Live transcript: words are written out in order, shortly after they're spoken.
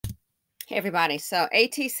Hey everybody, so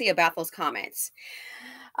ATC about those comments.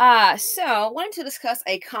 So wanted to discuss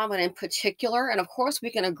a comment in particular, and of course we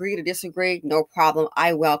can agree to disagree, no problem.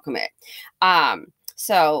 I welcome it.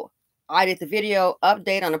 So I did the video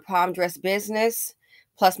update on the prom dress business,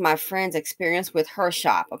 plus my friend's experience with her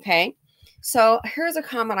shop. Okay, so here's a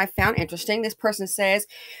comment I found interesting. This person says,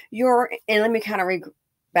 and let me kind of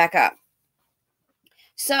back up.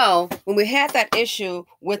 So when we had that issue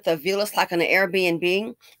with the villas, like on the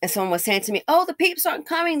Airbnb, and someone was saying to me, "Oh, the peeps aren't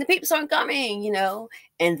coming. The peeps aren't coming,"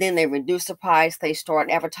 and then they reduced the price. They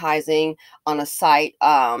start advertising on a site,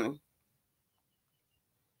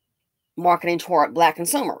 marketing toward Black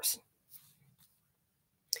consumers.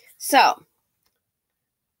 So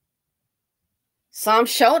some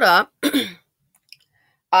showed up,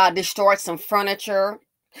 destroyed some furniture,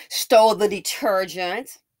 stole the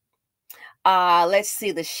detergent. Let's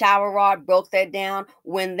see, the shower rod, broke that down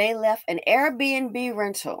when they left an Airbnb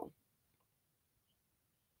rental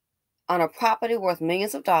on a property worth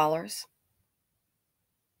millions of dollars.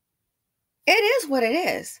 It is what it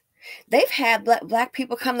is. They've had black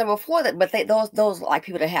people come there before that, but those like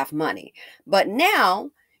people that have money. But now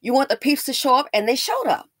you want the peeps to show up, and they showed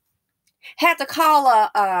up. Had to call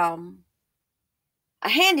a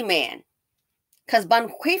handyman because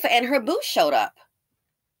Bunquifa and her boo showed up.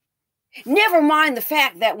 Never mind the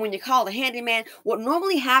fact that when you call the handyman, what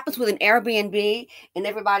normally happens with an Airbnb, and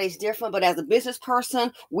everybody's different, but as a business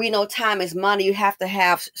person, we know time is money. You have to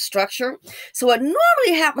have structure. So what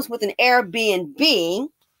normally happens with an Airbnb,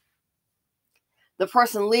 the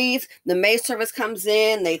person leaves, the maid service comes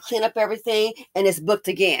in, they clean up everything, and it's booked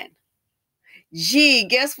again. Gee,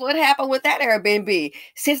 guess what happened with that Airbnb?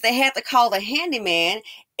 Since they had to call the handyman,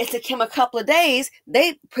 it took him a couple of days.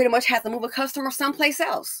 They pretty much had to move a customer someplace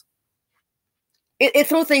else. It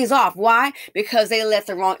threw things off. Why? Because they let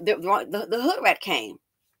the hood rat came.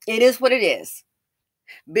 It is what it is.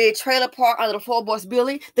 Big trailer park under the floorboards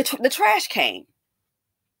building, the trash came.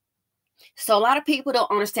 So a lot of people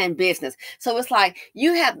don't understand business. So it's like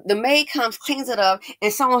you have the maid comes, cleans it up,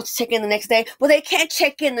 and someone's check in the next day. Well, they can't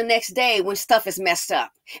check in the next day when stuff is messed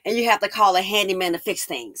up, and you have to call a handyman to fix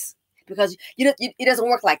things because it doesn't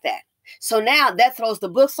work like that. So now that throws the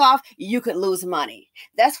books off. You could lose money.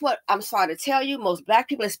 That's what I'm sorry to tell you. Most black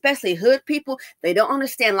people, especially hood people, they don't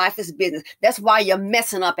understand life is business. That's why you're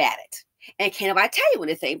messing up at it. And can't nobody tell you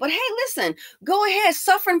anything. But hey, listen, go ahead,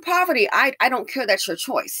 suffer in poverty. I don't care. That's your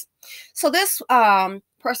choice. So this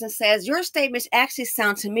person says, your statements actually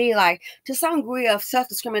sound to me like to some degree of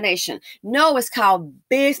self-discrimination. No, it's called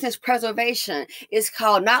business preservation. It's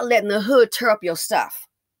called not letting the hood tear up your stuff.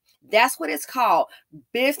 That's what it's called,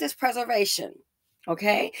 business preservation,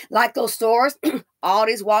 okay? Like those stores, all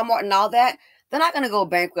these Walmart and all that, they're not going to go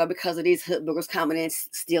bankrupt because of these hood boogers coming in,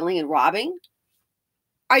 stealing and robbing.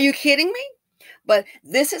 Are you kidding me? But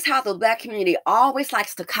this is how the black community always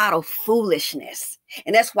likes to coddle foolishness.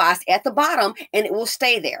 And that's why it's at the bottom, and it will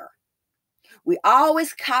stay there. We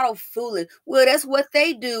always coddle foolish. Well, that's what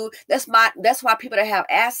they do. That's why people that have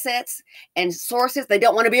assets and sources, they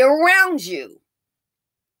don't want to be around you.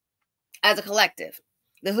 As a collective,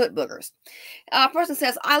 the hood boogers. A person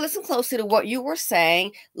says, I listened closely to what you were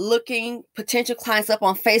saying, looking potential clients up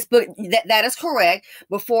on Facebook. That is correct.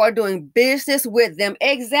 Before doing business with them.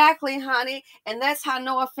 Exactly, honey. And that's how,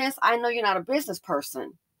 no offense, I know you're not a business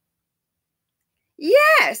person.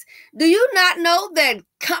 Yes. Do you not know that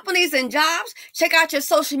companies and jobs check out your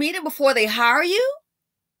social media before they hire you?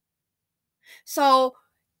 So,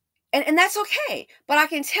 and that's okay. But I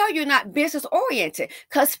can tell you're not business oriented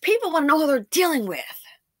because people want to know who they're dealing with.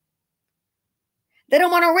 They don't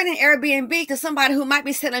want to rent an Airbnb to somebody who might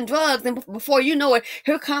be selling drugs, and before you know it,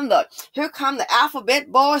 here come the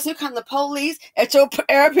alphabet boys, here come the police at your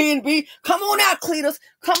Airbnb. Come on out, Cletus.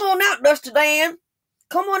 Come on out, Dusty Dan.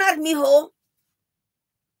 Come on out, mijo.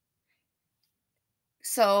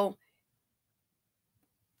 So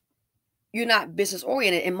you're not business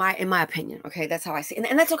oriented in my opinion. Okay, that's how I see it.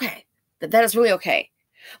 And that's okay. That is really okay.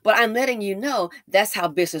 But I'm letting you know that's how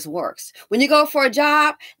business works. When you go for a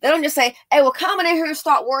job, they don't just say, hey, well, come in here and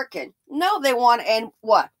start working. No, they want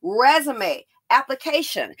resume,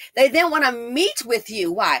 application. They then want to meet with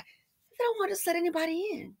you. Why? They don't want to let anybody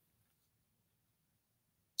in.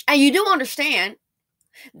 And you do understand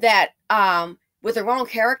that with the wrong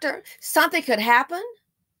character, something could happen.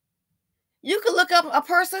 You could look up a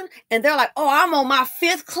person and they're like, oh, I'm on my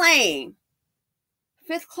fifth claim.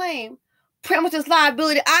 Fifth claim. Premises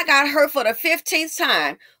liability. I got hurt for the 15th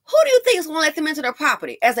time. Who do you think is going to let them into their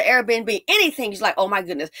property as an Airbnb? Anything. You're like, oh my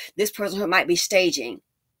goodness, this person who might be staging.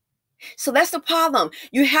 So that's the problem.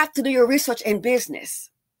 You have to do your research in business.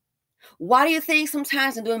 Why do you think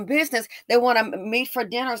sometimes in doing business, they want to meet for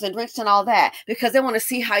dinners and drinks and all that? Because they want to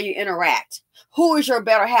see how you interact. Who is your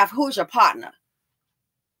better half? Who is your partner?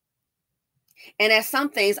 And that's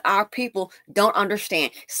some things our people don't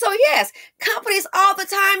understand. So yes, companies all the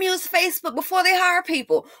time use Facebook before they hire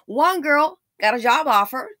people. One girl got a job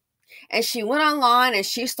offer and she went online and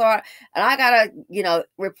she started, and I gotta,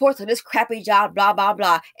 report to this crappy job, blah, blah,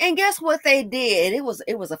 blah. And guess what they did? It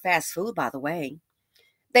was a fast food, by the way.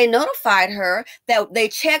 They notified her that they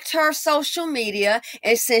checked her social media,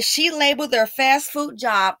 and since she labeled their fast food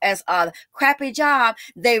job as a crappy job,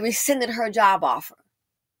 they rescinded her job offer.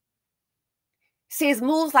 See, it's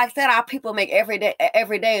moves like that our people make every day.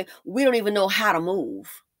 Every day, we don't even know how to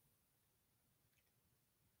move.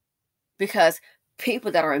 Because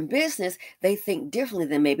people that are in business, they think differently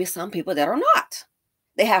than maybe some people that are not.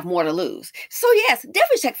 They have more to lose. So yes,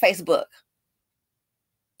 definitely check Facebook.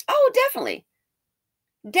 Oh, definitely.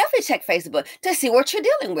 Definitely check Facebook to see what you're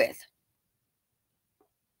dealing with.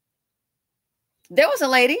 There was a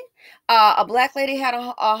lady, a black lady had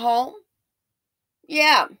a home.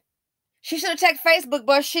 Yeah. She should have checked Facebook,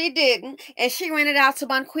 but she didn't. And she rented out to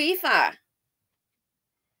Bonquifa.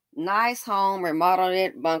 Nice home, remodeled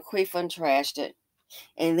it, Bonquifa and trashed it.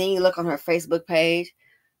 And then you look on her Facebook page.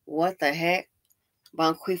 What the heck?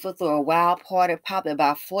 Bonquifa threw a wild party, probably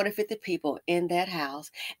about 40, 50 people in that house.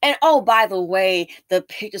 And oh, by the way, the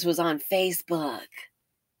pictures was on Facebook.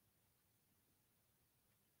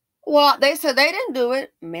 Well, they said they didn't do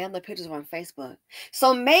it. Ma'am, the pictures were on Facebook.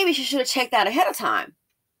 So maybe she should have checked that ahead of time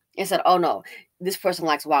and said, oh no, this person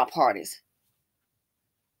likes wild parties.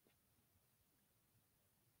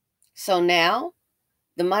 So now,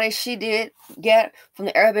 the money she did get from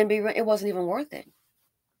the Airbnb rent, it wasn't even worth it.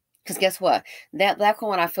 Because guess what? That black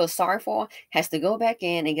woman I feel sorry for has to go back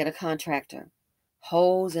in and get a contractor.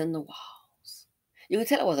 Holes in the walls. You can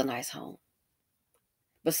tell it was a nice home.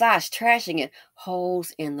 Besides trashing it,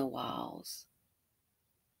 holes in the walls.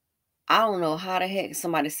 I don't know how the heck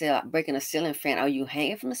somebody said breaking a ceiling fan. Are you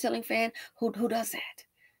hanging from the ceiling fan? Who does that?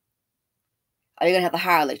 Are you going to have to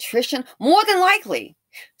hire an electrician? More than likely.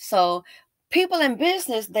 So people in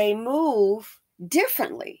business, they move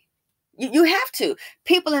differently. You have to.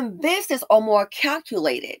 People in business are more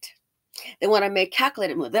calculated. They want to make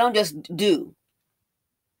calculated moves. They don't just do.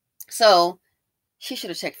 So she should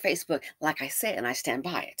have checked Facebook, like I said, and I stand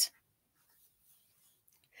by it.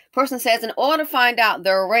 Person says, in order to find out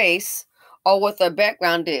their race or what their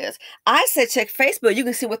background is, I said check Facebook. You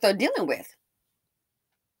can see what they're dealing with.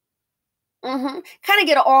 Kind of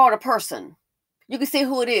get an aura of the person. You can see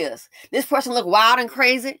who it is. This person look wild and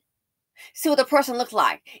crazy. See what the person looks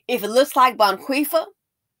like. If it looks like Bonquifa,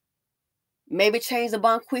 maybe change the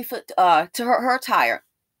Bonquifa to her attire.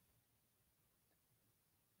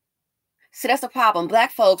 See, that's the problem.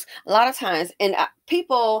 Black folks, a lot of times, and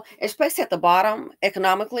people, especially at the bottom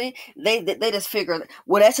economically, they just figure,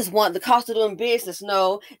 well, that's just the cost of doing business.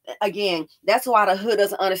 No, again, that's why the hood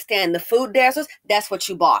doesn't understand. The food deserts, that's what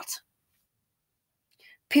you bought.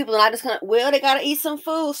 People are not just they got to eat some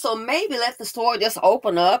food. So maybe let the store just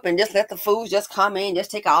open up and just let the food just come in, just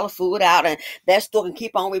take all the food out, and that store can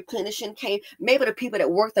keep on replenishing. Maybe the people that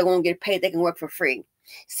work, they're going to get paid, they can work for free.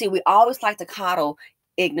 See, we always like to coddle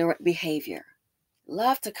ignorant behavior.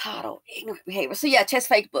 Love to coddle ignorant behavior. So yeah, just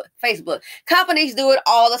Facebook. Companies do it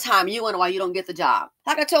all the time. You wonder why you don't get the job.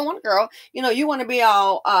 Like I told one girl, you want to be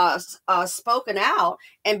all spoken out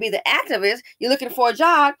and be the activist. You're looking for a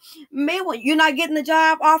job. Man, well, you're not getting the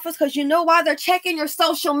job offers because you know why? They're checking your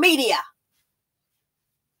social media.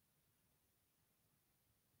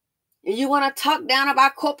 And you want to talk down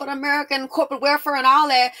about corporate America and corporate welfare and all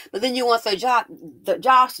that, but then you want the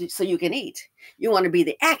job so you can eat. You want to be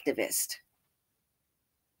the activist.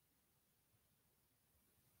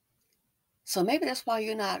 So maybe that's why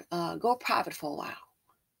you're not go private for a while.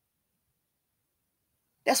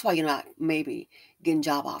 That's why you're not maybe getting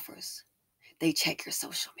job offers. They check your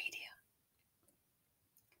social media.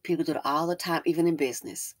 People do it all the time, even in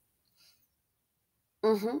business.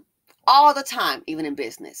 All the time, even in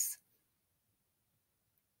business.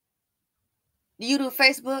 Do you do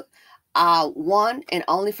Facebook? One and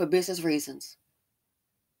only for business reasons.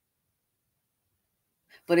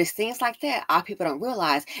 But it's things like that our people don't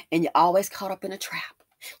realize, and you're always caught up in a trap.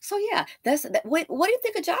 So yeah, what do you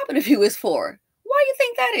think a job interview is for? Why do you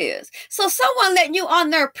think that is? So someone letting you on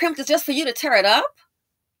their premises just for you to tear it up?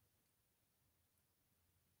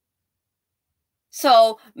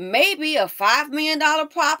 So maybe a $5 million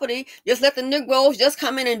property, just let the Negroes just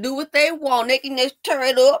come in and do what they want. They can just tear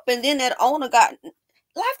it up, and then that owner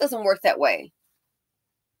life doesn't work that way.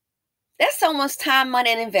 That's someone's time,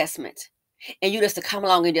 money, and investment. and you just to come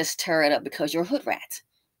along and just stir it up because you're a hood rat.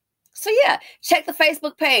 So yeah, check the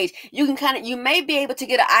Facebook page. You can you may be able to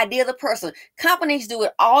get an idea of the person. Companies do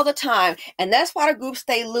it all the time, and that's why the groups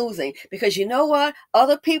stay losing, because you know what?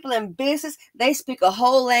 Other people in business, they speak a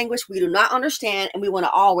whole language we do not understand, and we want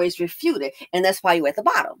to always refute it, and that's why you're at the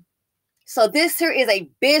bottom. So this here is a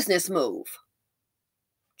business move.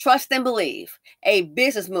 Trust and believe. A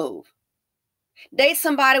business move. Date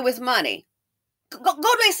somebody with money. Go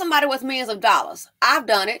date somebody with millions of dollars. I've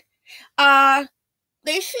done it.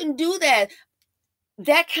 They shouldn't do that.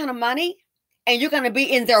 That kind of money, and you're going to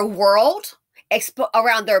be in their world,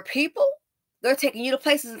 around their people. They're taking you to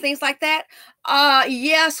places and things like that.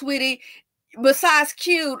 Yeah, sweetie. Besides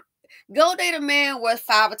cute, go date a man worth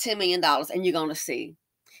 $5 or $10 million, and you're going to see.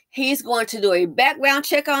 He's going to do a background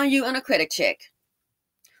check on you and a credit check.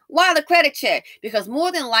 Why the credit check? Because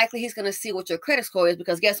more than likely he's going to see what your credit score is,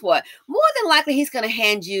 because guess what? More than likely he's going to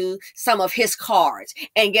hand you some of his cards.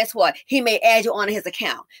 And guess what? He may add you onto his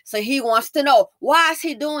account. So he wants to know, why is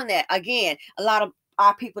he doing that? Again, a lot of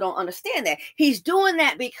our people don't understand that. He's doing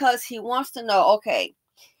that because he wants to know, okay,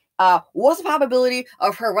 what's the probability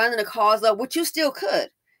of her running the cars up, which you still could.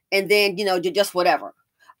 And then, just whatever.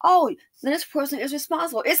 Oh, so this person is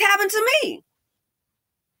responsible. It's happened to me.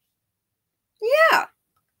 Yeah.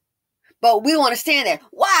 But we don't understand that.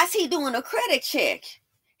 Why is he doing a credit check?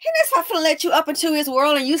 He's not going to let you up into his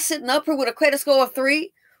world and you sitting up here with a credit score of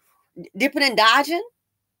 3, dipping and dodging.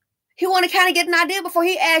 He want to kind of get an idea before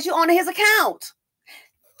he adds you onto his account.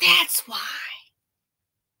 That's why.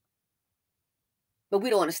 But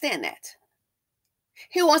we don't understand that.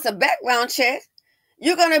 He wants a background check.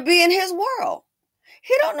 You're going to be in his world.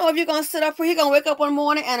 He don't know if you're going to sit up here. He's going to wake up one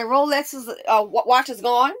morning and a Rolex's watch is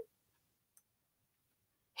gone.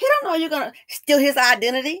 He don't know you're going to steal his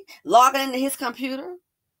identity, log into his computer.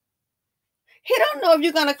 He don't know if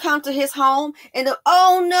you're going to come to his home and,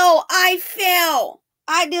 oh no, I fell.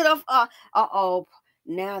 I did uh-oh.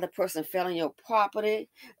 Now the person fell on your property.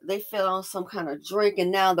 They fell on some kind of drink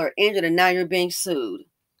and now they're injured and now you're being sued.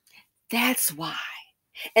 That's why.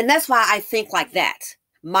 And that's why I think like that.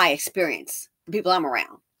 My experience, the people I'm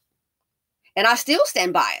around. And I still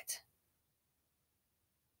stand by it.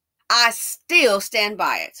 I still stand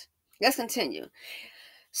by it. Let's continue.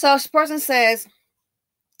 So this person says,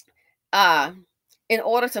 in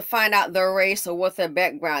order to find out their race or what their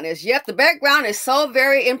background is. Yep, the background is so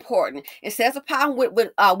very important. It says a problem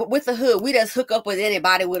with the hood. We just hook up with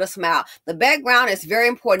anybody with a smile. The background is very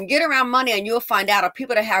important. Get around money and you'll find out. Are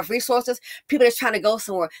people that have resources, people that's trying to go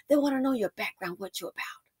somewhere. They want to know your background, what you're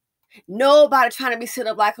about. Nobody trying to be sit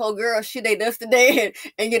up like, oh girl, shit, they dust today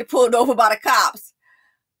and get pulled over by the cops.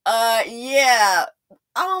 Yeah,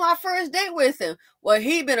 I'm on my first date with him. Well,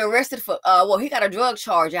 he been arrested for, he got a drug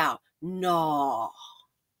charge out. No.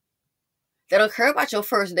 They don't care about your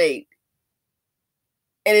first date.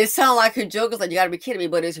 And it sounds like a joke. It's like, you gotta be kidding me,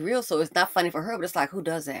 but it's real, so it's not funny for her, but it's like, who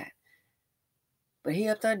does that? But he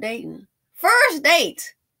up there dating. First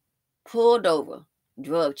date. Pulled over.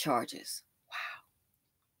 Drug charges. Wow.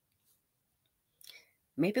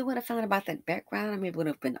 Maybe would have found out about that background, and maybe would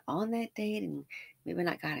have been on that date and maybe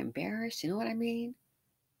not got embarrassed. You know what I mean?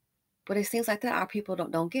 But it's things like that our people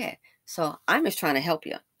don't get. So I'm just trying to help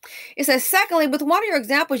you. It says, secondly, with one of your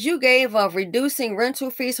examples you gave of reducing rental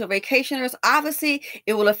fees for vacationers, obviously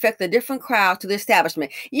it will affect a different crowd to the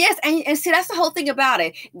establishment. Yes, and see, that's the whole thing about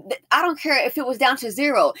it. I don't care if it was down to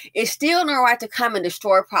 0. It's still no right to come and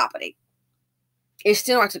destroy property. It's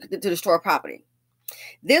still no right to destroy property.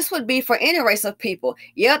 This would be for any race of people.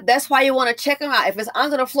 Yep, that's why you want to check them out. If it's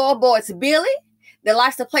under the floorboard, it's Billy that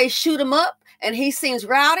likes to play shoot 'em up and he seems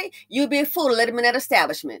rowdy, you'd be a fool to let him in that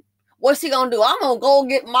establishment. What's he going to do? I'm going to go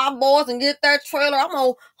get my boys and get that trailer. I'm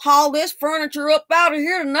going to haul this furniture up out of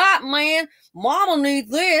here tonight, man. Mama needs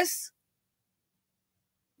this.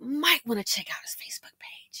 Might want to check out his Facebook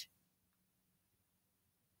page.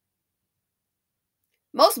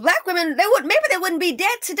 Most black women, maybe they wouldn't be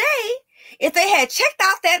dead today if they had checked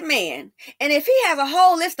out that man. And if he has a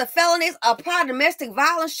whole list of felonies, a prior domestic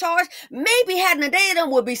violence charge, maybe hadn't a day of them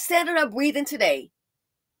would be sitting up breathing today.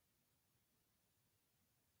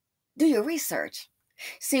 Do your research.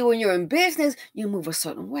 See, when you're in business, you move a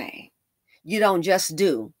certain way. You don't just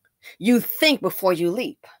do. You think before you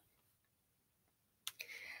leap.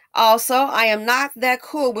 Also, I am not that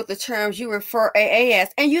cool with the terms you refer AAS,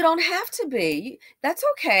 and you don't have to be. That's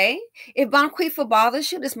okay. If Bonquifa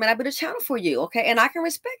bothers you, this may not be the channel for you, okay? And I can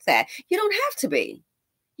respect that. You don't have to be.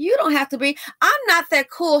 You don't have to be. I'm not that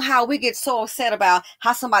cool how we get so upset about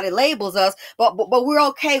how somebody labels us, but we're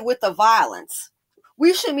okay with the violence.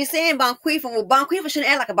 We shouldn't be saying Bonquifa. Well, Bonquifa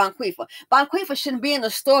shouldn't act like a Bonquifa. Bonquifa shouldn't be in the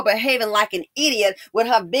store behaving like an idiot with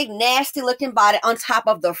her big, nasty-looking body on top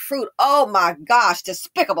of the fruit. Oh, my gosh,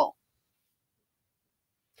 despicable.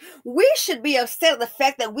 We should be upset at the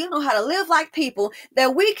fact that we don't know how to live like people,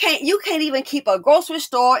 that you can't even keep a grocery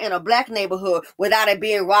store in a black neighborhood without it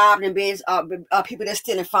being robbed and being people that's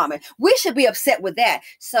stealing from it. We should be upset with that.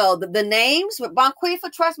 So the names with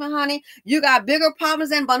Bonquifa, trust me, honey, you got bigger problems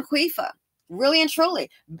than Bonquifa. Really and truly,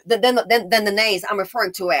 than the names I'm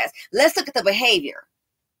referring to as. Let's look at the behavior.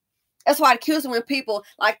 That's why it kills me when people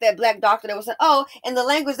like that black doctor that was saying, oh, and the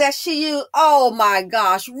language that she used, oh my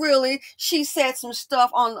gosh, really? She said some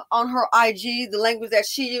stuff on her IG, the language that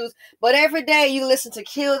she used. But every day you listen to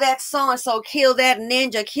kill that so-and-so, kill that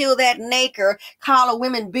ninja, kill that naker, call a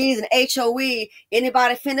women bees and HOE.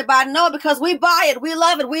 Anybody offended by it? No, because we buy it, we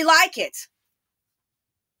love it, we like it.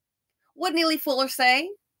 What did Neely Fuller say?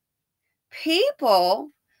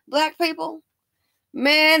 People, black people,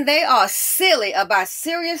 man, they are silly about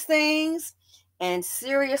serious things and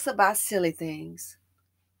serious about silly things.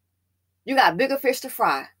 You got bigger fish to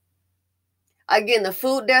fry. Again, the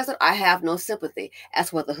food desert, I have no sympathy.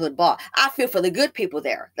 That's what the hood bought. I feel for the good people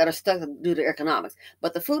there that are stuck due to economics.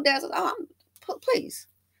 But the food desert, please.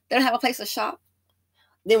 They don't have a place to shop.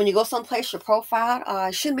 Then when you go someplace, you're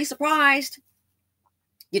profiled. Shouldn't be surprised.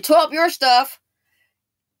 You tore up your stuff.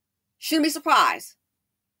 Shouldn't be surprised.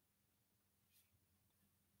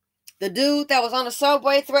 The dude that was on the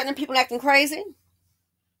subway threatening people acting crazy.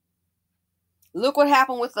 Look what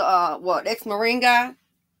happened with the ex-Marine guy.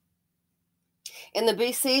 In the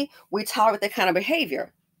BC, we tolerate that kind of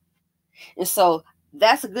behavior. And so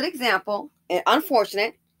that's a good example, and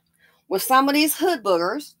unfortunate, when some of these hood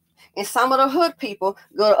boogers and some of the hood people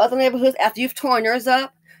go to other neighborhoods after you've torn yours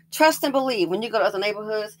up. Trust and believe, when you go to other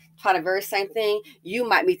neighborhoods, try the very same thing, you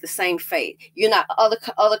might meet the same fate. You're not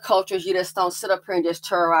other cultures. You just don't sit up here and just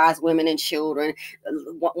terrorize women and children.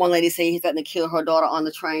 One lady said he's going to kill her daughter on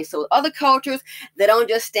the train. So other cultures, they don't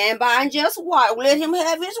just stand by and just let him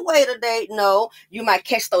have his way today. No, you might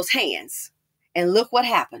catch those hands. And look what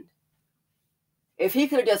happened. If he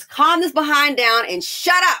could have just calmed his behind down and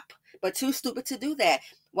shut up, but too stupid to do that.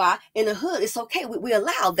 Why? In the hood, it's okay. We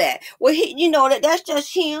allow that. Well, that's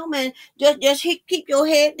just him, and just keep your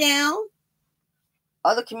head down.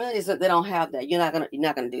 Other communities, they don't have that. You're not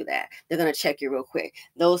gonna do that. They're gonna check you real quick.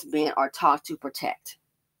 Those men are taught to protect.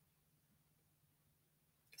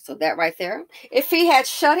 So that right there, if he had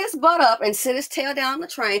shut his butt up and sit his tail down on the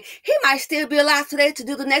train, he might still be alive today to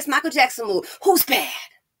do the next Michael Jackson move. Who's bad?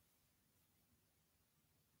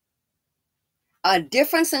 A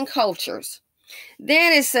difference in cultures.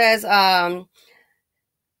 Then it says, so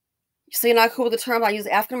you're not cool with the term I use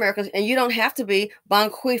African Americans, and you don't have to be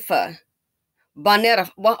Bonquifa, Bonetta.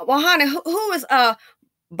 Well, honey, who is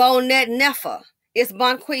Bonet Nefa? It's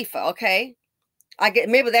Bonquifa, okay? I get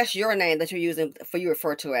maybe that's your name that you're using for you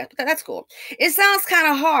refer to as. But that's cool. It sounds kind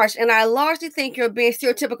of harsh, and I largely think you're being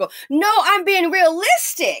stereotypical. No, I'm being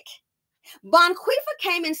realistic. Bonquifa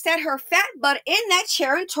came and sat her fat butt in that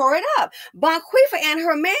chair and tore it up. Bonquifa and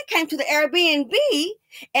her man came to the Airbnb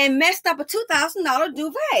and messed up a $2,000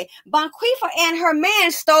 duvet. Bonquifa and her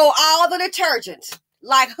man stole all the detergent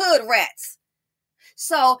like hood rats.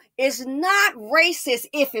 So it's not racist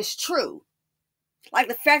if it's true. Like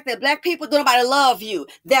the fact that black people don't nobody love you.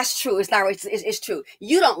 That's true. It's not racist. It's true.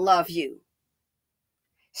 You don't love you.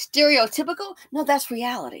 Stereotypical? No, that's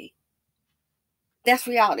reality. That's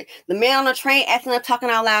reality. The man on the train acting up,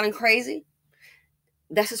 talking out loud and crazy.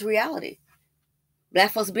 That's his reality.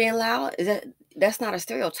 Black folks being loud, that's not a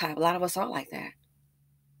stereotype. A lot of us are like that.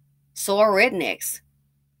 So are rednecks.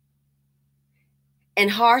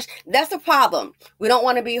 And harsh, that's the problem. We don't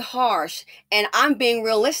want to be harsh. And I'm being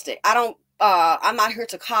realistic. I'm not here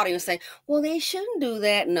to call you and say, well, they shouldn't do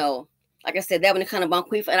that. No. Like I said, that one kind of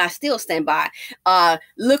Bonquifa, and I still stand by.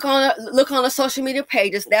 Look on the social media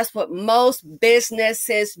pages. That's what most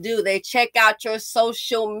businesses do. They check out your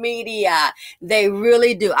social media. They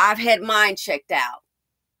really do. I've had mine checked out.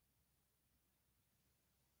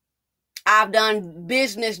 I've done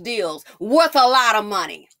business deals worth a lot of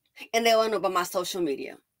money, and they don't know about my social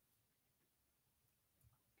media.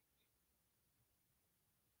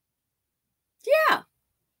 Yeah,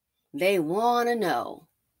 they want to know.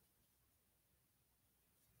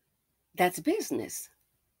 That's business.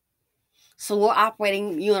 So we're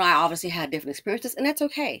operating, you and I obviously had different experiences, and that's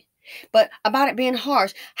okay. But about it being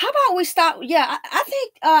harsh, how about we stop? Yeah, I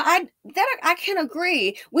think I can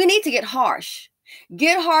agree. We need to get harsh.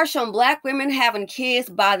 Get harsh on black women having kids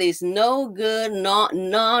by these no good,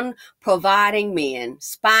 non-providing men,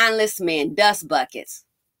 spineless men, dust buckets.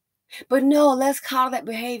 But no, let's call that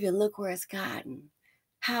behavior. Look where it's gotten.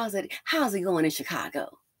 How's it going in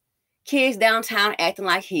Chicago? Kids downtown acting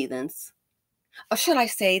like heathens. Or should I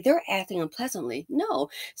say they're acting unpleasantly? No,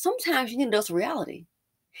 sometimes you need to dose reality.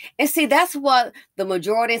 And see, that's what the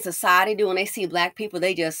majority in society do when they see Black people.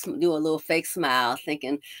 They just do a little fake smile,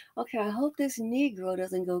 thinking, okay, I hope this Negro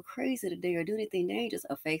doesn't go crazy today or do anything dangerous.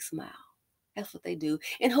 A fake smile. That's what they do.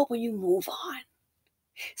 And hoping you move on.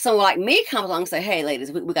 Someone like me comes along and say, hey,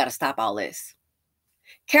 ladies, we got to stop all this.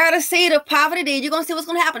 Carry the seed of poverty, deed. You're going to see what's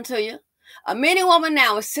going to happen to you. A man and woman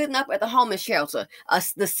now is sitting up at the homeless shelter,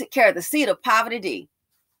 carry the seed of poverty, deed.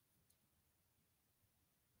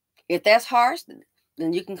 If that's harsh,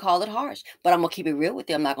 then you can call it harsh. But I'm going to keep it real with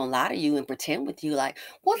you. I'm not going to lie to you and pretend with you like,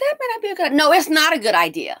 well, that may not be a good idea. No, it's not a good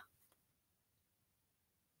idea.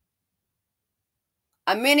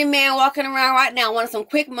 A mini man walking around right now wanting some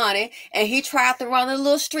quick money, and he tried to run a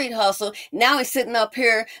little street hustle. Now he's sitting up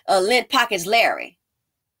here, lint pockets Larry.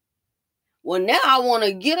 Well, now I want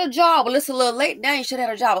to get a job. Well, it's a little late now. You should have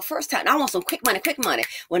had a job the first time. I want some quick money, quick money.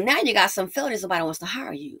 Well, now you got some felonies. Somebody wants to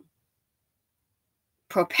hire you.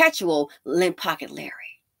 Perpetual lint pocket Larry.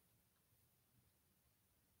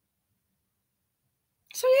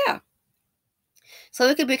 So, yeah. So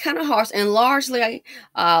it could be kind of harsh, and largely,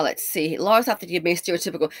 let's see, largely after you're being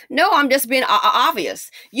stereotypical. No, I'm just being obvious.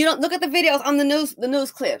 You don't look at the videos on the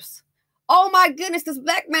news clips. Oh my goodness, this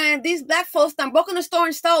Black man, these Black folks done broke in the store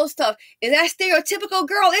and stole stuff. Is that stereotypical?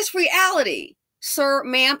 Girl, it's reality. Sir,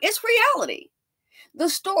 ma'am, it's reality. The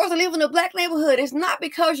stores that live in the Black neighborhood is not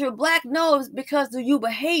because you're Black. No, it's because you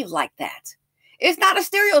behave like that. It's not a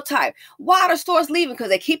stereotype. Why are the stores leaving? Because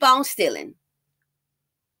they keep on stealing.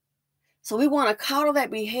 So we want to coddle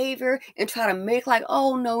that behavior and try to make like,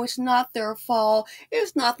 oh no, it's not their fault.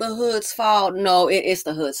 It's not the hood's fault. No, it's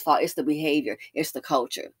the hood's fault. It's the behavior. It's the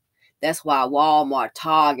culture. That's why Walmart,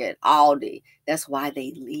 Target, Aldi, that's why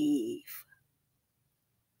they leave.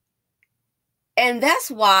 And that's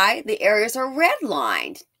why the areas are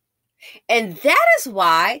redlined. And that is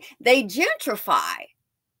why they gentrify.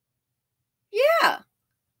 Yeah.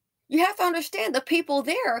 You have to understand the people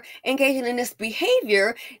there engaging in this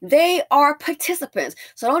behavior, they are participants.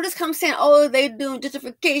 So don't just come saying, oh, they're doing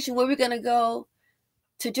gentrification. Where we're going to go?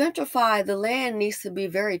 To gentrify, the land needs to be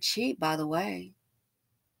very cheap, by the way.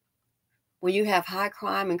 When you have high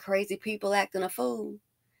crime and crazy people acting a fool,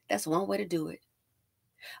 that's one way to do it.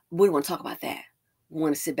 We don't want to talk about that. We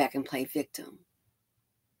want to sit back and play victim.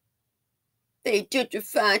 They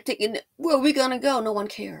gentrify, taking it. Where are we going to go? No one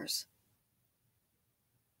cares.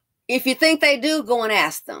 If you think they do, go and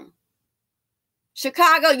ask them.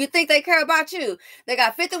 Chicago, you think they care about you? They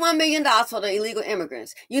got $51 million for the illegal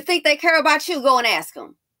immigrants. You think they care about you? Go and ask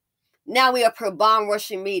them. Now we are per bomb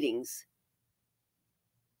rushing meetings.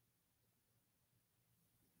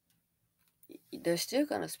 They're still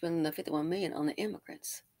going to spend the $51 million on the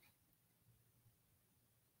immigrants.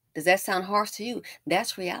 Does that sound harsh to you?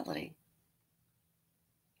 That's reality.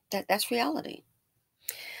 That's reality.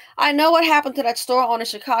 I know what happened to that store owner in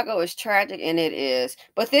Chicago is tragic, and it is.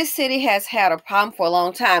 But this city has had a problem for a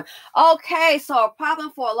long time. Okay, so a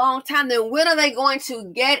problem for a long time. Then when are they going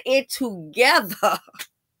to get it together?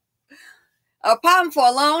 A problem for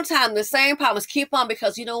a long time. The same problems keep on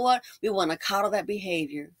because you know what? We want to coddle that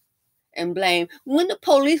behavior and blame. When the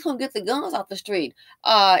police gonna get the guns off the street?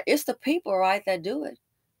 It's the people, right, that do it.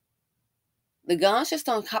 The guns just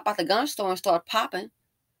don't hop out the gun store and start popping.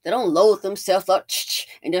 They don't load themselves up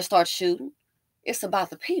and just start shooting. It's about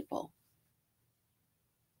the people.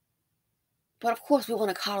 But of course, we want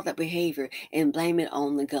to coddle that behavior and blame it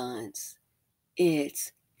on the guns.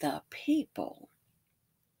 It's the people.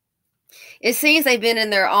 It seems they've been in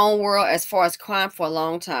their own world as far as crime for a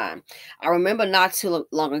long time. I remember not too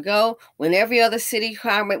long ago when every other city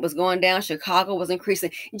crime rate was going down, Chicago was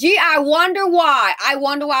increasing. Gee, I wonder why. I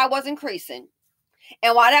wonder why it was increasing.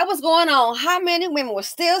 And while that was going on, how many women were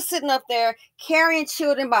still sitting up there carrying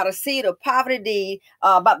children by the seed of poverty deed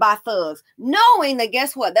by thugs, knowing that,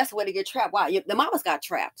 guess what? That's where they get trapped. Wow, the mamas got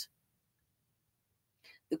trapped.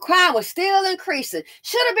 The crime was still increasing.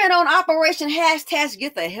 Should have been on Operation Hashtag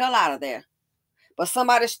Get the Hell Out of There. But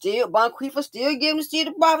somebody still, Bonquifa still giving the seed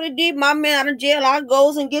of poverty deed. My man out of jail, out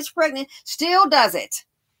goes and gets pregnant. Still does it.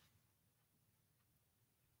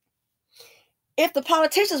 If the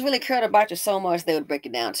politicians really cared about you so much, they would break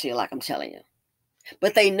it down to you like I'm telling you.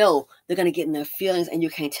 But they know they're going to get in their feelings and you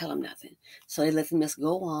can't tell them nothing. So they let them just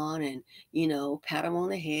go on and, pat them on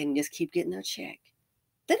the head and just keep getting their check.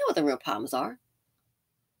 They know what the real problems are.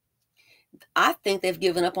 I think they've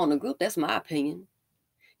given up on the group. That's my opinion.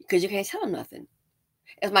 Because you can't tell them nothing.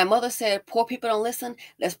 As my mother said, poor people don't listen.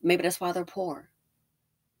 Maybe that's why they're poor.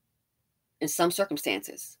 in some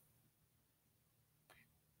circumstances.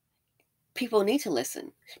 People need to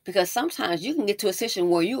listen, because sometimes you can get to a situation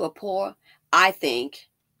where you are poor, I think,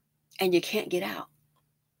 and you can't get out.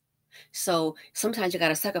 So sometimes you got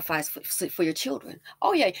to sacrifice for your children.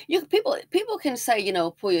 Oh yeah, people can say,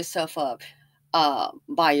 pull yourself up,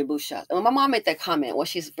 buy your bootstraps. And when my mom made that comment, what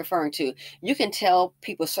she's referring to, you can tell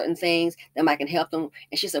people certain things that might can help them.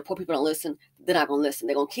 And she said, poor people don't listen. They're not gonna listen.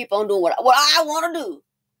 They're gonna keep on doing what I want to do,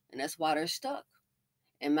 and that's why they're stuck.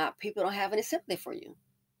 And my people don't have any sympathy for you.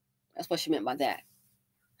 That's what she meant by that.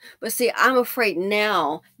 But see, I'm afraid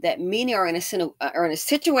now that many are in a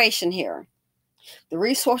situation here. The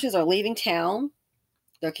resources are leaving town,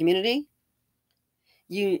 their community.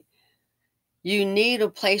 You need a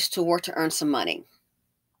place to work to earn some money.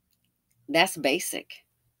 That's basic.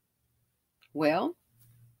 Well,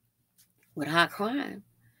 with high crime,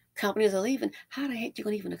 companies are leaving. How the heck you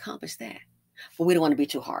gonna even accomplish that? But we don't want to be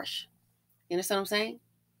too harsh. You understand what I'm saying?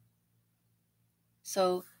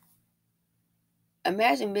 So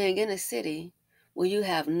imagine being in a city where you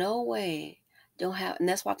have no way, and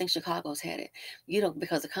that's why I think Chicago's headed.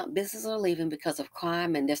 Because the businesses are leaving because of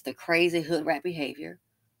crime and just the crazy hood rat behavior.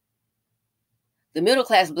 The middle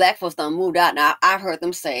class black folks done moved out. Now I've heard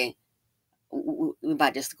them say, we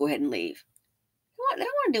might just go ahead and leave. They don't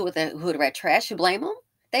want to deal with that hood rat trash. You blame them?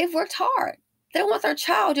 They've worked hard. They don't want their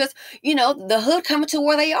child just, the hood coming to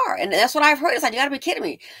where they are. And that's what I've heard. It's like, you got to be kidding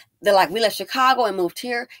me. They're like, we left Chicago and moved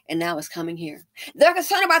here, and now it's coming here. They're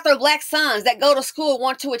concerned about their black sons that go to school,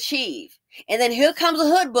 want to achieve. And then here comes a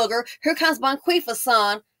hood booger. Here comes Bonquifa's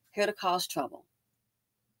son, here to cause trouble.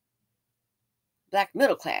 Black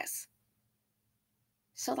middle class.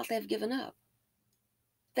 Sounds like they've given up.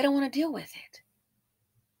 They don't want to deal with it.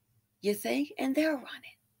 You think? And they're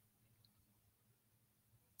running.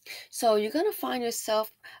 So you're going to find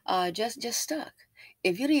yourself just stuck.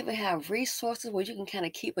 If you don't even have resources where you can kind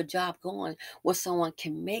of keep a job going where someone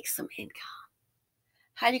can make some income,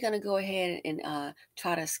 how are you going to go ahead and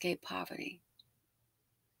try to escape poverty?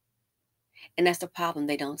 And that's the problem.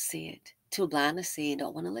 They don't see it. Too blind to see and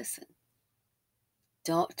don't want to listen.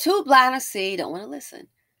 Too blind to see, don't want to listen.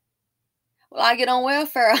 Well, I get on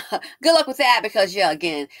welfare. Good luck with that, because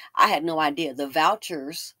again, I had no idea. The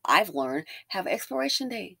vouchers, I've learned, have expiration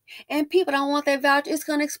date. And people don't want that voucher. It's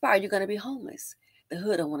going to expire. You're going to be homeless. The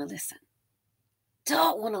hood don't want to listen.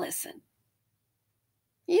 Don't want to listen.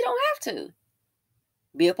 You don't have to.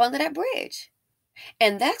 Be up under that bridge.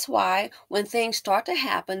 And that's why when things start to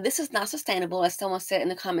happen, this is not sustainable, as someone said in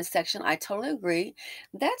the comment section. I totally agree.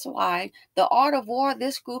 That's why the art of war,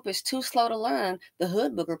 this group is too slow to learn. The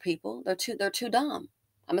hood booger people, they're too dumb.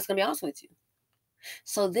 I'm just going to be honest with you.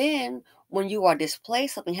 So then when you are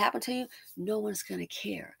displaced, something happened to you, no one's going to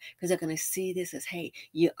care, because they're going to see this as, hey,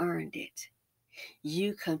 you earned it.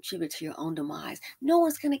 You contribute to your own demise. No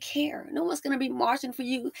one's going to care. No one's going to be marching for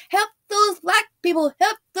you. Help those black people.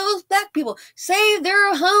 Help those black people. Save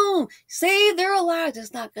their home. Save their lives.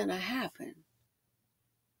 It's not going to happen.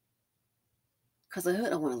 Because the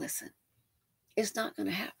hood don't want to listen. It's not going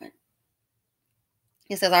to happen.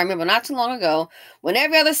 He says, I remember not too long ago, when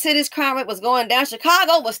every other city's crime rate was going down,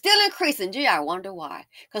 Chicago was still increasing. Gee, I wonder why.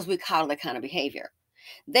 Because we coddle that kind of behavior.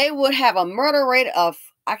 They would have a murder rate of,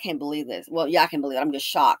 I can't believe this. Well, yeah, I can believe it. I'm just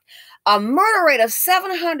shocked. A murder rate of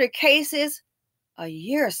 700 cases a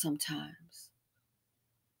year sometimes.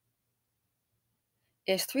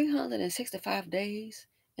 It's 365 days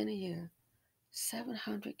in a year.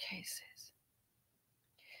 700 cases.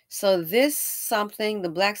 So this something the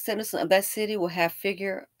black citizens of that city will have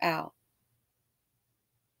figured out.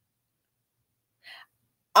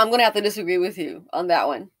 I'm going to have to disagree with you on that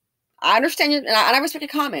one. I understand you, and I respect your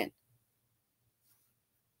comment.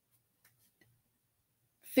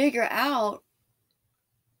 Figure out,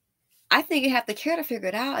 I think you have to care to figure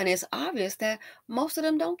it out, and it's obvious that most of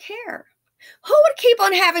them don't care. Who would keep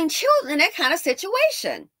on having children in that kind of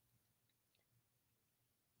situation?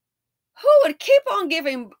 Who would keep on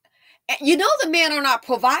giving? The men are not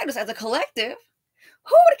providers as a collective.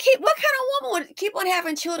 What kind of woman would keep on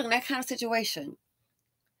having children in that kind of situation?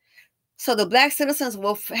 So the black citizens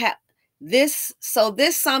will have this.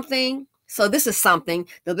 This is something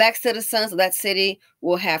the black citizens of that city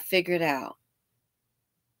will have figured out.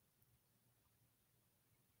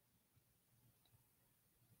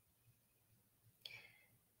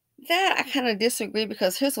 That I kind of disagree,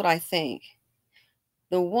 because here's what I think.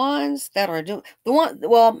 The ones that are doing the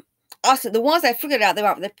ones that figured it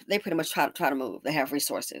out, they pretty much try to move. They have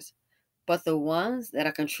resources. But the ones that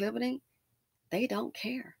are contributing, they don't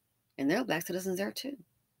care. And there are black citizens there too.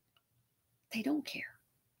 They don't care.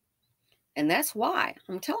 And that's why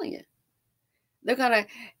I'm telling you, They're gonna,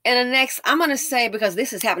 and the next, I'm gonna say, because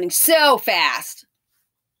this is happening so fast,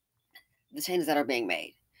 the changes that are being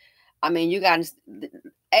made. I mean, you got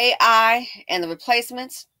AI and the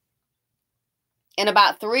replacements. In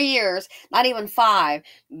about 3 years, not even 5,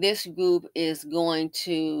 this group is going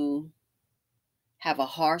to have a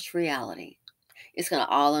harsh reality. It's going to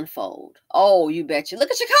all unfold. Oh, you betcha.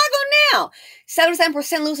 Look at Chicago now.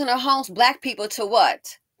 77% losing their homes. Black people to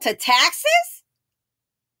what? To taxes?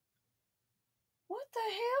 What the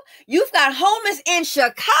hell? You've got homeless in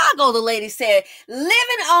Chicago, the lady said,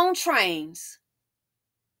 living on trains.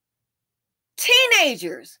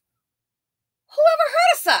 Teenagers. Who ever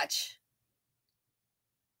heard of such?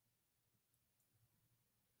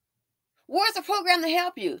 Where's the program to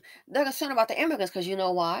help you? They're concerned about the immigrants because you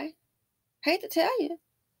know why? Hate to tell you.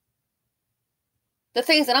 The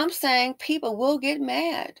things that I'm saying, people will get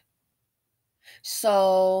mad.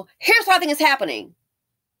 So here's what I think is happening.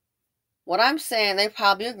 What I'm saying, they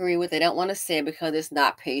probably agree with. They don't want to say it because it's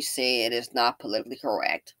not PC. It is not politically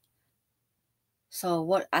correct. So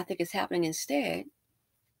what I think is happening instead,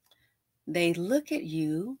 they look at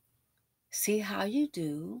you, see how you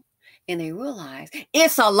do, and they realize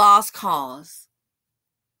it's a lost cause.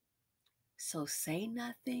 So say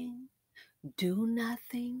nothing, do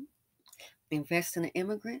nothing, invest in an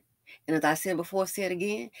immigrant, and as I said before, say it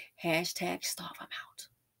again, hashtag starve them out.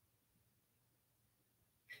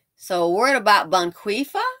 So worried about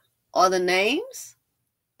Bonquifa or the names?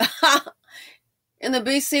 In the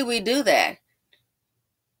BC, we do that.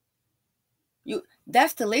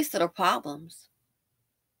 That's the least of the problems.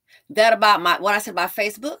 That about what I said about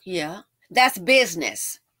Facebook? Yeah. That's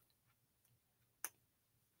business.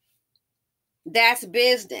 That's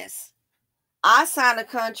business. I signed a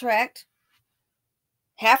contract,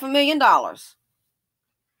 $500,000.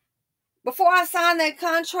 Before I signed that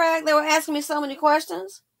contract, they were asking me so many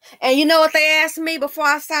questions. And you know what they asked me before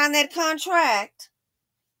I signed that contract?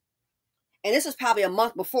 And this was probably a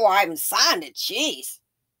month before I even signed it. Jeez.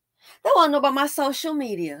 They want to know about my social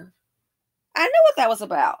media. I knew what that was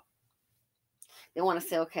about. They want to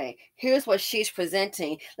say, okay, here's what she's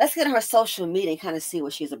presenting. Let's get on her social media and kind of see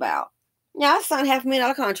what she's about. Yeah, I signed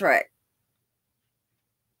 $500,000 contract.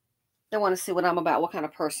 They want to see what I'm about, what kind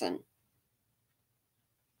of person.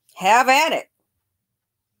 Have at it.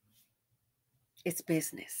 It's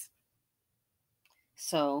business.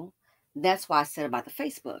 So that's why I said about the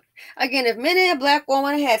Facebook. Again, if many a black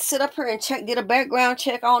woman had sit up here and did a background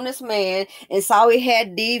check on this man and saw he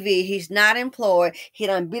had DV, he's not employed, he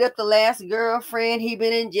done beat up the last girlfriend, he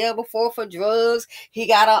been in jail before for drugs, he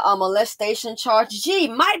got a molestation charge, gee,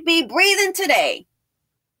 might be breathing today.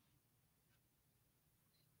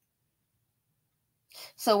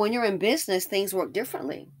 So when you're in business, things work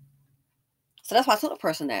differently. So that's why I told the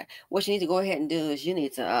person that what you need to go ahead and do is you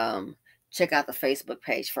need to check out the Facebook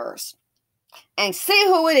page first and see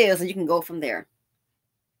who it is, and you can go from there.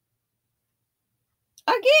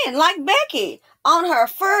 Again, like Becky on her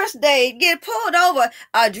first date, get pulled over.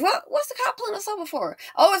 A drug. What's the cop pulling us over for?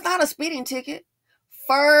 Oh, it's not a speeding ticket.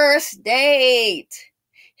 First date.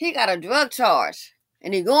 He got a drug charge,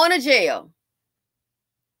 and he going to jail.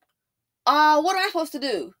 What am I supposed to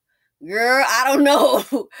do? Girl, I don't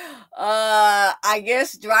know. I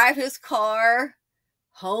guess drive his car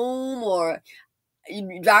home or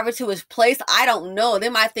you drive her to his place. I don't know. They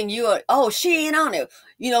might think you are, oh, she ain't on it.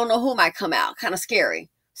 You don't know who might come out. Kind of scary.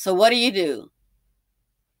 So what do?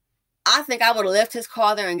 I think I would have left his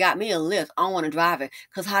car there and got me a lift. I don't want to drive it.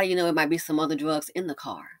 Because how do you know it might be some other drugs in the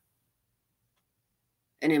car?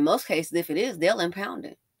 And in most cases, if it is, they'll impound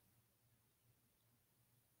it.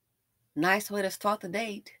 Nice way to start the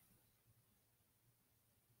date.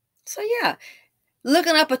 So yeah,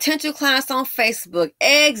 looking up potential clients on Facebook.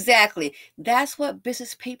 Exactly. That's what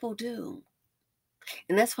business people do.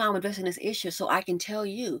 And that's why I'm addressing this issue, so I can tell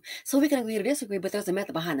you. So we can agree to disagree, but there's a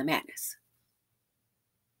method behind the madness.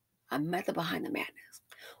 A method behind the madness.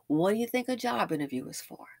 What do you think a job interview is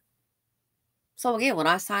for? So again, when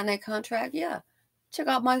I sign that contract, yeah, check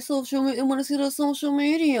out my social media. I want to see the social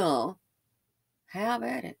media. Have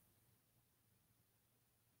at it.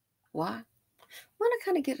 Why? I want to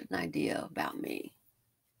kind of get an idea about me.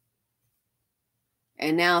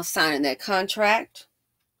 And now signing that contract,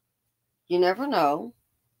 you never know.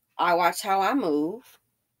 I watch how I move.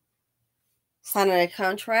 Signing that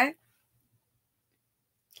contract.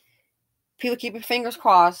 People keep your fingers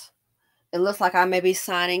crossed. It looks like I may be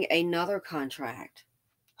signing another contract.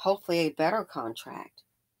 Hopefully a better contract.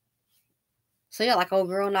 So yeah, like old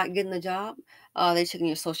girl not getting the job. They checking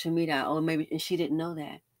your social media. Oh, maybe, and she didn't know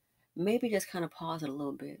that. Maybe just kind of pause it a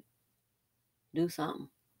little bit. Do something.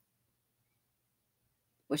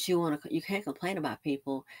 But you can't complain about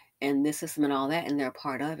people and this system and all that, and they're a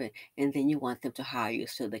part of it. And then you want them to hire you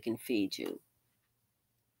so they can feed you.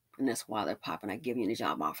 And that's why they're popping out giving you the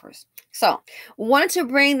job offers. So wanted to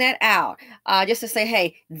bring that out just to say,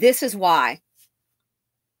 hey, this is why.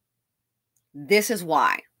 This is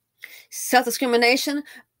why. Self-discrimination.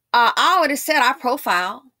 I already said I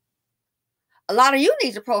profile. A lot of you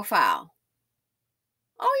need to profile.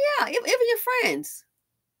 Oh yeah, even your friends.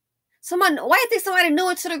 Why do you think somebody new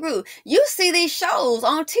into the group? You see these shows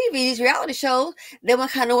on TV, these reality shows, they want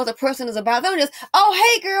to kind of know what the person is about. They don't just,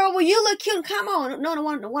 oh, hey girl, well you look cute, come on. No, I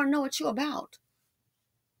want to know what you're about.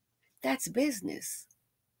 That's business.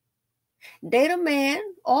 Date a man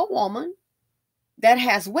or woman that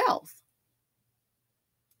has wealth.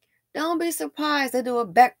 Don't be surprised they do a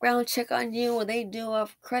background check on you or they do a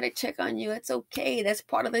credit check on you. It's okay. That's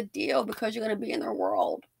part of the deal because you're going to be in their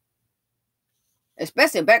world.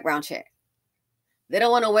 Especially a background check. They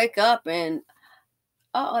don't want to wake up and,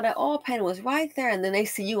 oh, that oil painting was right there. And then they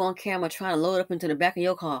see you on camera trying to load up into the back of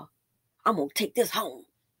your car. I'm going to take this home.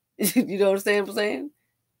 You know what I'm saying?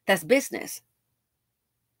 That's business.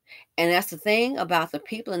 And that's the thing about the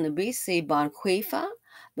people in the BC, Bonquifa,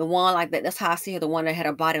 the one like that. That's how I see her, the one that had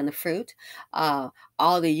her body on the fruit. All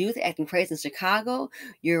the youth acting crazy in Chicago.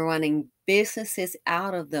 You're running businesses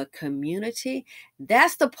out of the community.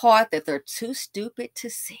 That's the part that they're too stupid to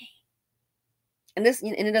see. And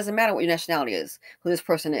it doesn't matter what your nationality is, who this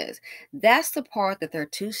person is. That's the part that they're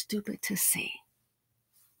too stupid to see.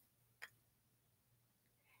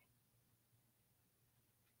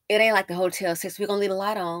 It ain't like the hotel says, we're going to leave the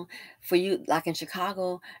light on. For you, like in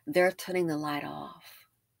Chicago, they're turning the light off.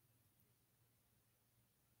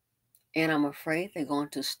 And I'm afraid they're going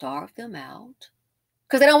to starve them out.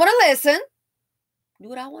 Because they don't want to listen. Do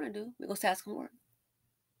what I want to do. We're going to ask them work.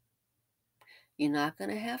 You're not going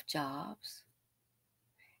to have jobs.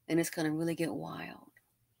 And it's going to really get wild.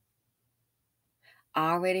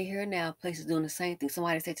 I already hear now places doing the same thing.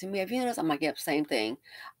 Somebody said to me, have you noticed? I'm like, yep, same thing.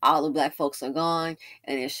 All the black folks are gone,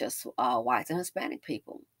 and it's just whites and Hispanic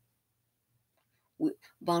people.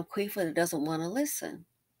 Bonquifa doesn't want to listen.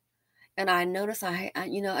 And I notice, and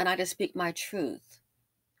I just speak my truth.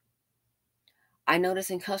 I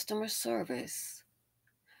notice in customer service,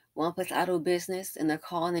 one place I do business, and they're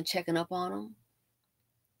calling and checking up on them.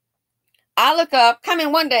 I look up, come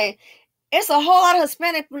in one day, it's a whole lot of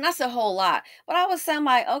Hispanic, not a whole lot, but I was saying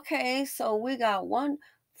like, okay, so we got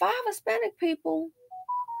 5 Hispanic people,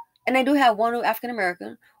 and they do have 1 African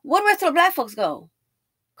American. Where the rest of the black folks go?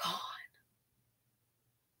 Gone.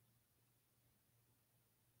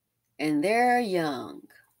 And they're young,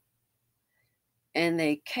 and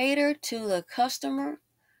they cater to the customer.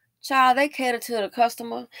 Child, they cater to the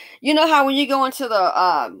customer. You know how when you go into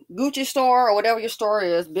the Gucci store or whatever your store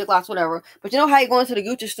is, Big Lots, whatever, but you know how you go into the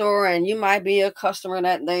Gucci store and you might be a customer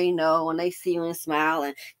that they know and they see you and smile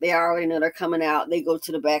and they already know they're coming out. They go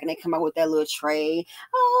to the back and they come out with that little tray.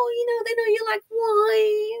 Oh, they know you like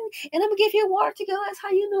wine and I'm going to give you water to go. That's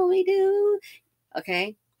how you know we do.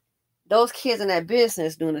 Okay? Those kids in that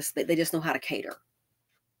business doing this, they just know how to cater.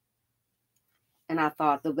 And I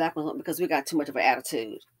thought the black ones, because we got too much of an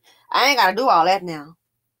attitude. I ain't got to do all that now.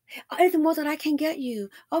 Anything more that I can get you.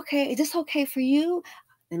 Okay, is this okay for you?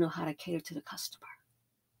 They know how to cater to the customer.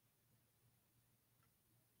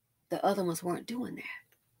 The other ones weren't doing that.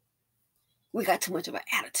 We got too much of an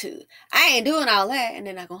attitude. I ain't doing all that, and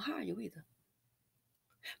they're not going to hire you either.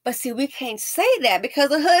 But see, we can't say that because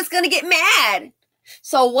the hood's going to get mad.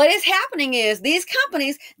 So what is happening is these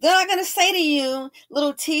companies, they're not going to say to you,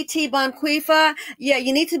 little TT Bonquifa, yeah,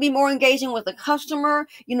 you need to be more engaging with the customer.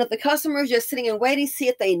 If the customer is just sitting and waiting, see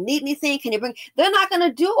if they need anything. Can you bring? They're not going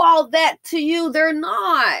to do all that to you. They're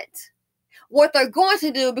not. What they're going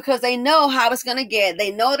to do, because they know how it's going to get,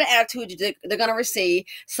 they know the attitude they're going to receive,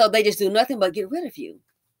 so they just do nothing but get rid of you.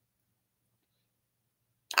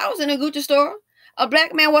 I was in a Gucci store. A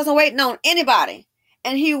black man wasn't waiting on anybody.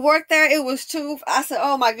 And he worked there. It was I said,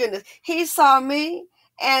 oh my goodness. He saw me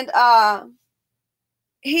and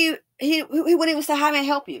he wouldn't even say, how may I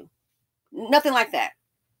help you? Nothing like that.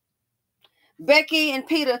 Becky and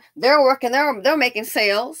Peter, they're working, they're making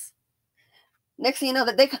sales. Next thing you know,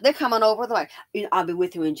 that they're coming over. They're like, I'll be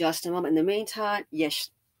with you in just a moment. In the meantime, yes,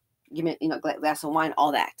 give me a glass of wine,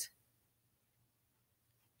 all that.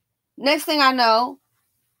 Next thing I know,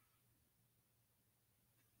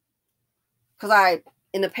 because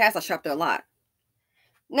in the past I shopped there a lot.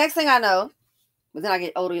 Next thing I know, but then I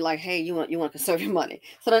get older, you're like, hey, you want to conserve your money.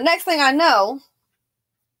 So the next thing I know,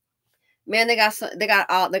 man, we got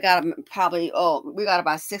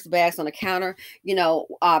about 6 bags on the counter,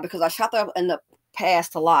 because I shopped there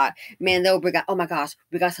past a lot, man, they'll bring out, oh my gosh,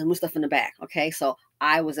 we got some new stuff in the back. Okay. So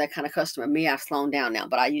I was that kind of customer. Me, I've slowed down now,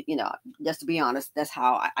 but just to be honest, that's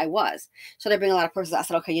how I was. So they bring a lot of persons. I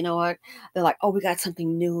said, okay, you know what? They're like, oh, we got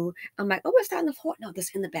something new. I'm like, oh, what's that in the floor? No, this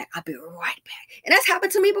in the back. I'll be right back. And that's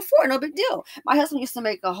happened to me before. No big deal. My husband used to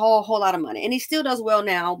make a whole lot of money, and he still does well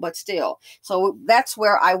now, but still. So that's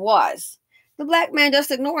where I was. The black man just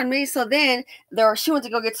ignoring me. So then she went to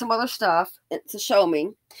go get some other stuff to show me.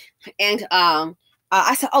 And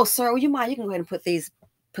I said, oh, sir, would you mind? You can go ahead and put these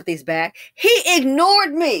back. He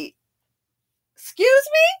ignored me. Excuse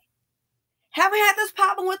me? Haven't had this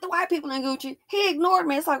problem with the white people in Gucci. He ignored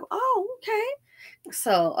me. It's like, oh, okay.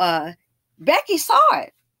 So Becky saw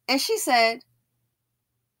it. And she said,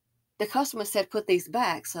 the customer said, put these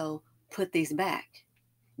back. So put these back.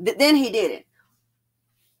 Then he did it.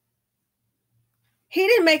 He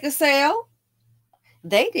didn't make a sale.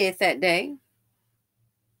 They did that day.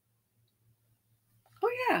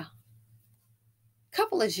 Oh, yeah.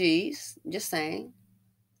 Couple of G's, just saying.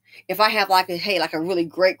 If I have like a really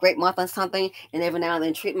great month on something, and every now and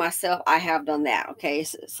then treat myself, I have done that. Okay.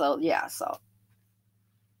 So yeah. So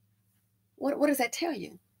what does that tell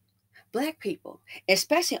you? Black people,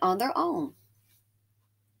 especially on their own.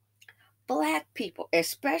 Black people,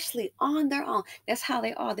 especially on their own. That's how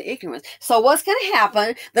they are, the ignorance. So what's going to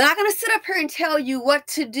happen? They're not going to sit up here and tell you what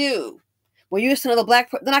to do. When you used to know they're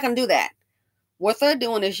not going to do that. What they're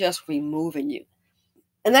doing is just removing you.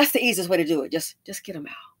 And that's the easiest way to do it. Just get them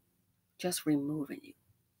out. Just removing you.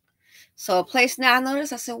 So a place now I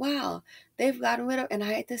noticed, I said, wow, they've gotten rid of, and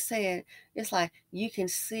I hate to say it, it's like you can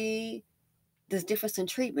see this difference in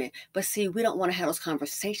treatment. But see, we don't want to have those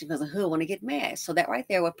conversations because the hood want to get mad. So that right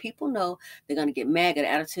there, where people know they're going to get mad at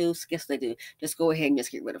attitudes, guess what they do? Just go ahead and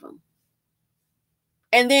just get rid of them.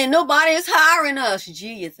 And then nobody is hiring us.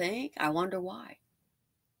 Gee, you think? I wonder why.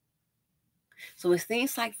 So with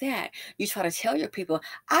things like that, you try to tell your people,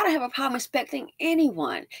 I don't have a problem respecting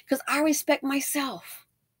anyone because I respect myself.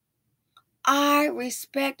 I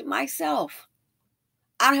respect myself.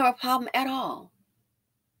 I don't have a problem at all.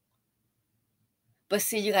 But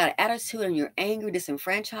see, you got an attitude and you're angry,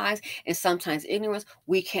 disenfranchised, and sometimes ignorance.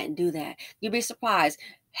 We can't do that. You'd be surprised.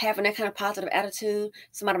 Having that kind of positive attitude,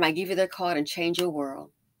 somebody might give you their card and change your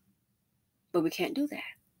world. But we can't do that.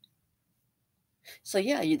 So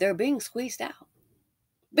yeah, they're being squeezed out.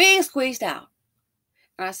 Being squeezed out.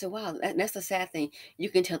 And I said, wow, that's the sad thing. You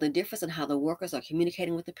can tell the difference in how the workers are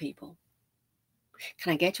communicating with the people.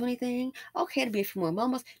 Can I get you anything? Okay, it'll be a few more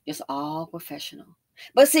moments. Just all professional.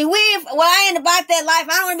 But see, I ain't about that life.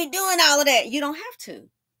 I don't want to be doing all of that. You don't have to.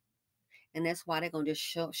 And that's why they're going to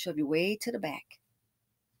just shove you way to the back.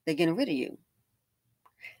 They're getting rid of you.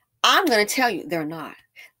 I'm going to tell you, they're not.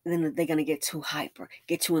 Then they're going to get too hyper,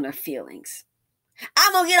 get too in their feelings.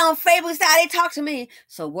 I'm going to get on Facebook style. They talk to me.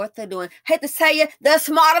 So what they're doing, hate to tell you, they're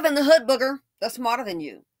smarter than the hood booger. They're smarter than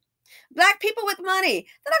you. Black people with money,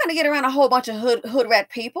 they're not going to get around a whole bunch of hood rat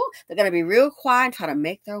people. They're going to be real quiet and try to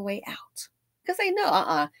make their way out. Because they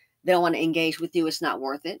know, they don't want to engage with you. It's not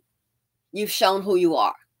worth it. You've shown who you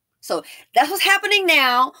are. So that's what's happening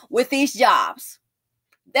now with these jobs.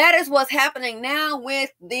 That is what's happening now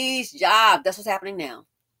with these jobs. That's what's happening now.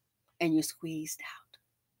 And you're squeezed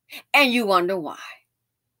out. And you wonder why.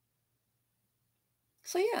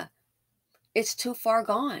 So yeah, it's too far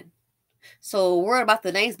gone. So worried about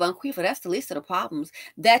the names Bunquifa, that's the least of the problems.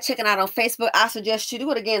 That checking out on Facebook, I suggest you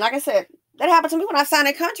do it again. Like I said, that happened to me when I signed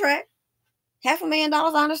a contract. $500,000,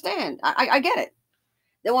 I understand. I get it.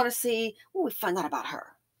 They want to see, we find out about her.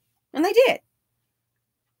 And they did.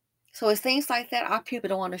 So it's things like that our people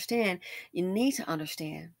don't understand. You need to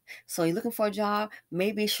understand. So you're looking for a job,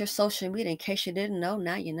 maybe it's your social media. In case you didn't know,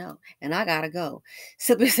 now you know. And I got to go.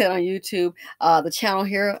 Simply Said on YouTube. The channel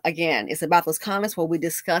here, again, is about those comments where we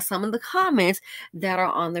discuss some of the comments that are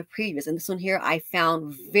on the previous. And this one here I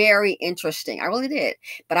found very interesting. I really did.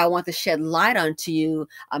 But I want to shed light onto you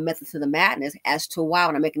a method to the madness as to why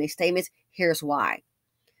when I'm making these statements, here's why.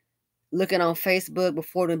 Looking on Facebook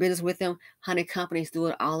before doing business with them, honey, companies do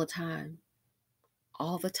it all the time.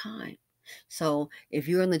 All the time. So if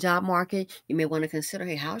you're in the job market, you may want to consider,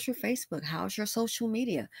 hey, how's your Facebook? How's your social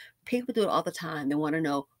media? People do it all the time. They want to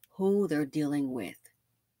know who they're dealing with.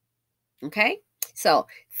 Okay? So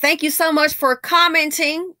thank you so much for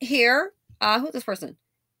commenting here. Who's this person?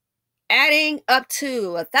 Adding up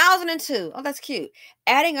to 1,002. Oh, that's cute.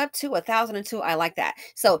 Adding up to 1,002. I like that.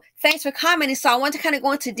 So thanks for commenting. So I want to kind of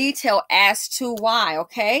go into detail as to why,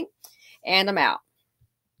 okay? And I'm out.